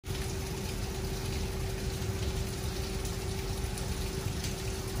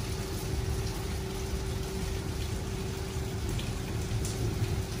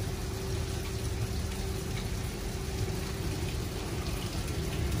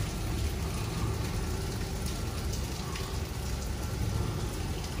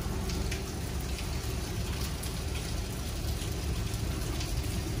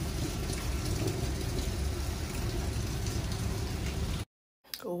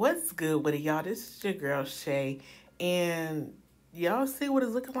What's good with it, y'all? This is your girl Shay, and y'all see what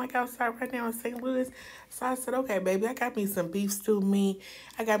it's looking like outside right now in St. Louis. So I said, okay, baby, I got me some beef stew meat.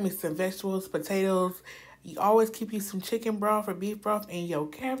 I got me some vegetables, potatoes. You always keep you some chicken broth or beef broth in your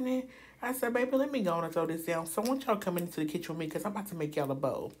cabinet. I said, baby, let me go on and throw this down. So I want y'all coming into the kitchen with me because I'm about to make y'all a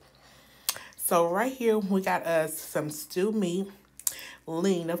bowl. So right here, we got us some stew meat,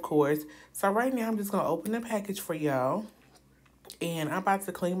 lean, of course. So right now, I'm just going to open the package for y'all. And I'm about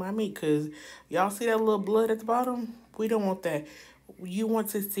to clean my meat because y'all see that little blood at the bottom? We don't want that. You want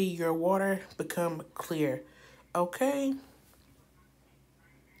to see your water become clear. Okay?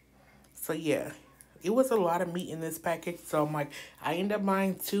 So yeah, it was a lot of meat in this package. So I'm like, I ended up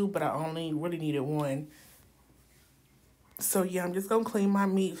buying two, but I only really needed one. So yeah, I'm just going to clean my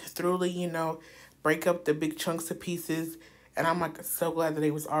meat thoroughly, break up the big chunks of pieces. And I'm like so glad that they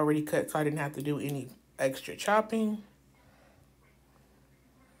was already cut so I didn't have to do any extra chopping.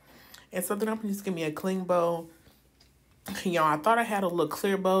 And so then I'm just give me a clean bowl. I thought I had a little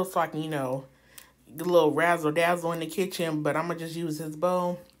clear bowl so I can, get a little razzle dazzle in the kitchen, but I'm gonna just use this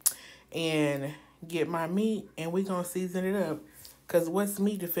bowl and get my meat and we gonna season it up. Cause what's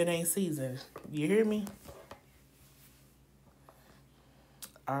meat if it ain't seasoned? You hear me?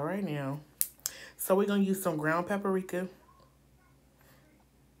 All right now. So we're gonna use some ground paprika.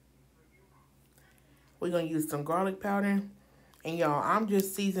 We're gonna use some garlic powder. And y'all, I'm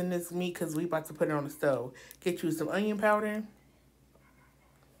just seasoning this meat because we about to put it on the stove. Get you some onion powder.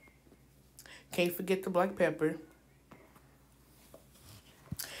 Can't forget the black pepper.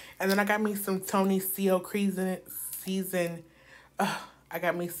 And then I got me some Tony's CO season. I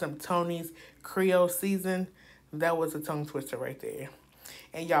got me some Tony's Creole season. That was a tongue twister right there.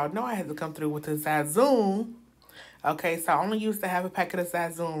 And y'all know I had to come through with the Zazoom. Okay, so I only used to have a packet of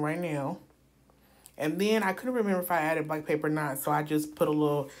Zazoom right now. And then I couldn't remember if I added black pepper or not, so I just put a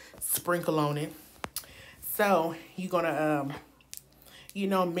little sprinkle on it. So you're going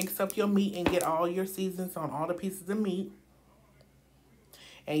to, mix up your meat and get all your seasons on all the pieces of meat.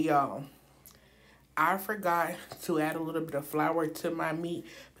 And y'all, I forgot to add a little bit of flour to my meat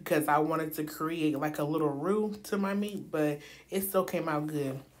because I wanted to create like a little roux to my meat, but it still came out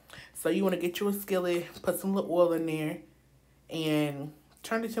good. So you want to get you a skillet, put some little oil in there, and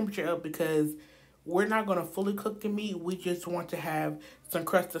turn the temperature up because we're not going to fully cook the meat. We just want to have some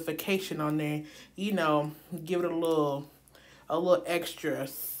crustification on there. Give it a little extra.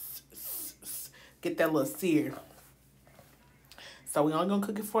 Get that little sear. So we're only going to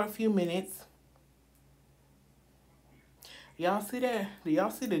cook it for a few minutes. Y'all see that? Do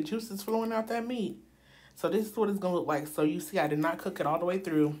y'all see the juices flowing out that meat? So this is what it's going to look like. So you see I did not cook it all the way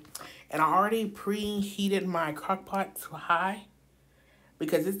through. And I already preheated my crock pot to high.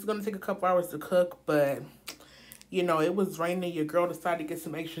 Because it's going to take a couple hours to cook, but, it was raining. Your girl decided to get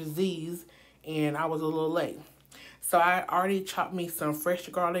some extra Z's, and I was a little late. So I already chopped me some fresh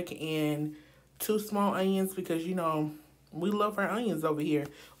garlic and 2 small onions because, we love our onions over here.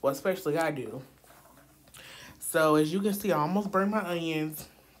 Well, especially I do. So as you can see, I almost burned my onions.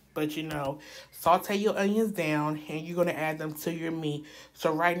 But, saute your onions down, and you're going to add them to your meat.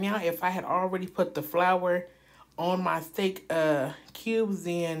 So right now, if I had already put the flour on my steak cubes,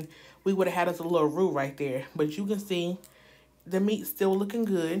 then we would have had us a little roux right there. But you can see the meat still looking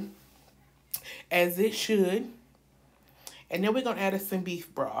good, as it should. And then we're going to add us some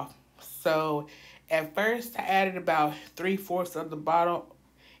beef broth. So at first I added about 3/4 of the bottle,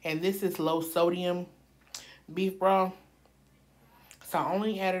 and this is low sodium beef broth. So I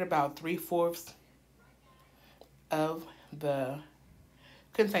only added about 3/4 of the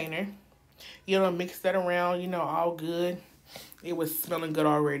container. Mix that around, all good. It was smelling good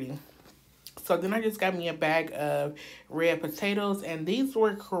already. So then I just got me a bag of red potatoes, and these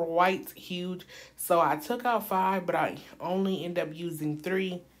were quite huge. So I took out 5, but I only ended up using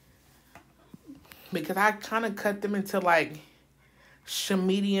 3 because I kind of cut them into like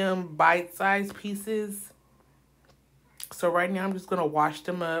medium bite-sized pieces. So right now I'm just going to wash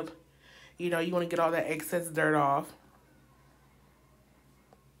them up. You want to get all that excess dirt off.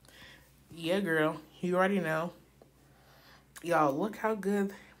 Yeah, girl, you already know. Y'all, look how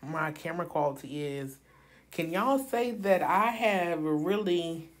good my camera quality is. Can y'all say that I have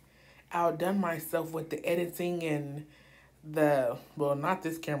really outdone myself with the editing and well, not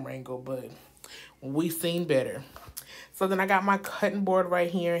this camera angle, but we seen better. So then I got my cutting board right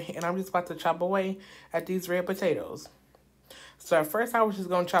here, and I'm just about to chop away at these red potatoes. So at first I was just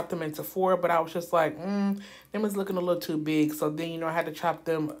going to chop them into 4, but I was just like, them is looking a little too big. So then, I had to chop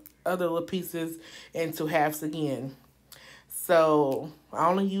them other little pieces into halves again. So I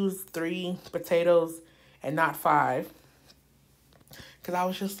only used 3 potatoes and not 5. Because I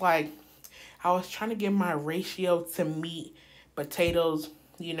was just like, I was trying to get my ratio to meat, potatoes,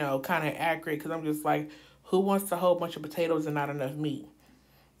 you know, kind of accurate. Because I'm just like, who wants a whole bunch of potatoes and not enough meat?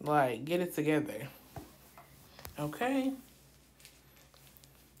 Like, get it together. Okay.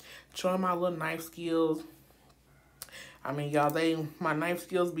 Showing my little knife skills. I mean, y'all, my knife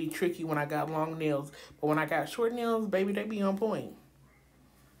skills be tricky when I got long nails. But when I got short nails, baby, they be on point.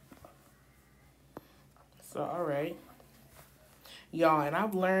 So, all right. Y'all, and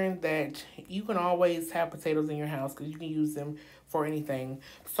I've learned that you can always have potatoes in your house because you can use them for anything.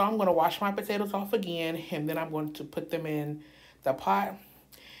 So I'm going to wash my potatoes off again, and then I'm going to put them in the pot.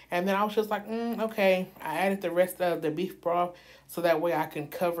 And then I was just like, okay. I added the rest of the beef broth so that way I can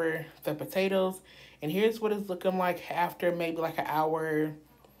cover the potatoes. And here's what it's looking like after maybe like an hour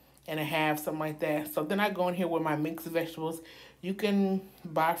and a half, something like that. So then I go in here with my mixed vegetables. You can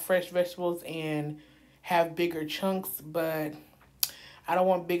buy fresh vegetables and have bigger chunks, but I don't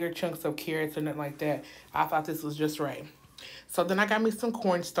want bigger chunks of carrots or nothing like that. I thought this was just right. So then I got me some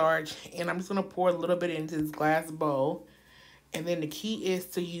cornstarch, and I'm just going to pour a little bit into this glass bowl. And then the key is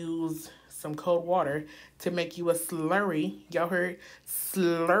to use some cold water to make you a slurry. Y'all heard?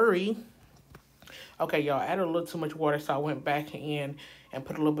 Slurry. Okay, y'all, I added a little too much water, so I went back in and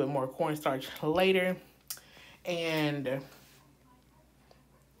put a little bit more cornstarch later. And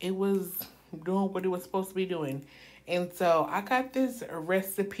it was doing what it was supposed to be doing. And so I got this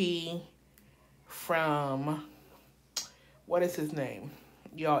recipe from, what is his name?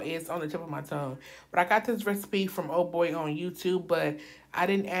 Y'all, it's on the tip of my tongue. But I got this recipe from Oh Boy on YouTube, but I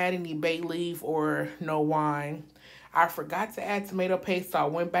didn't add any bay leaf or no wine. I forgot to add tomato paste, so I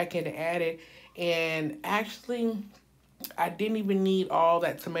went back in and added. And actually, I didn't even need all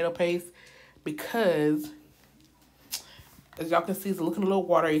that tomato paste because, as y'all can see, it's looking a little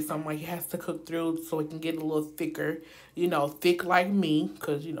watery, so I'm like, it has to cook through so it can get a little thicker. You know, thick like me,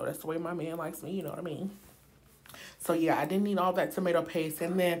 because, you know, that's the way my man likes me, you know what I mean? So, yeah, I didn't need all that tomato paste.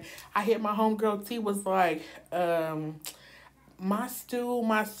 And then I hit my homegirl T was like, my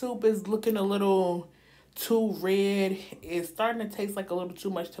soup is looking a little too red. It's starting to taste like a little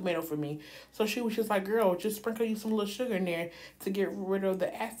too much tomato for me. So she was just like, girl, just sprinkle you some little sugar in there to get rid of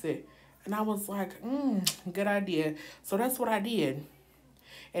the acid. And I was like, good idea. So that's what I did.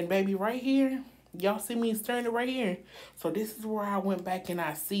 And baby, right here, y'all see me stirring it right here. So this is where I went back and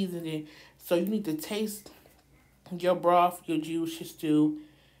I seasoned it. So you need to taste your broth, your juice, your stew,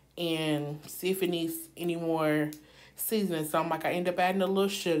 and see if it needs any more seasoning. So I'm like, I end up adding a little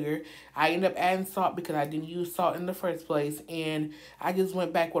sugar. I end up adding salt because I didn't use salt in the first place. And I just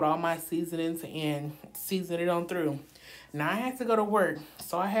went back with all my seasonings and seasoned it on through. Now I had to go to work.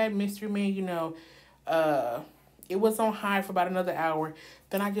 So I had Mystery Man, you know, it was on high for about another hour.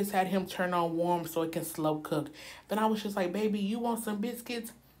 Then I just had him turn on warm so it can slow cook. Then I was just like, baby, you want some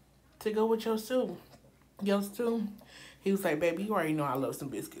biscuits to go with your soup? Your stew? He was like, baby, you already know I love some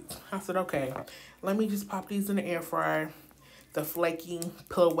biscuits. I said, okay, let me just pop these in the air fryer. The flaky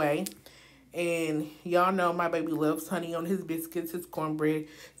pull away. And y'all know my baby loves honey on his biscuits, his cornbread.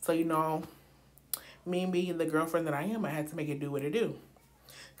 So, you know, me and being the girlfriend that I am, I had to make it do what it do.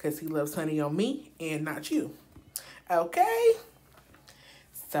 Because he loves honey on me and not you. Okay?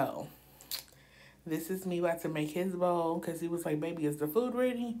 So, this is me about to make his bowl. Because he was like, baby, is the food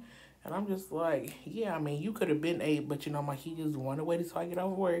ready? And I'm just like, yeah, I mean, you could have been ate, but, you know, he just wanted to wait until I get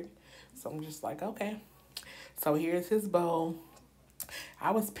off work. So I'm just like, okay. So here's his bowl. I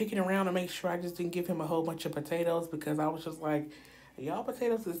was picking around to make sure I just didn't give him a whole bunch of potatoes because I was just like, y'all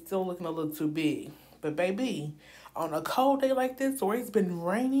potatoes is still looking a little too big. But, baby, on a cold day like this where it's been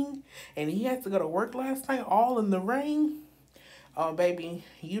raining and he had to go to work last night all in the rain, oh, baby,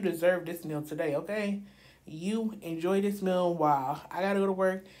 you deserve this meal today, okay? You enjoy this meal while I got to go to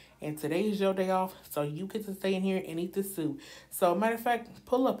work. And today is your day off, so you get to stay in here and eat this soup. So, matter of fact,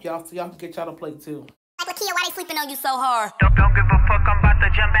 pull up, y'all, so y'all can get y'all a plate, too. Like, Lakia, why they sleeping on you so hard? Don't give a fuck, I'm about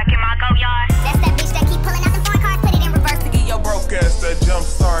to jump back in my go yard. That's that bitch that keep pulling out the foreign cars, put it in reverse to get your broke Broke ass that jump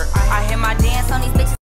start. I hear my dance on these bitches.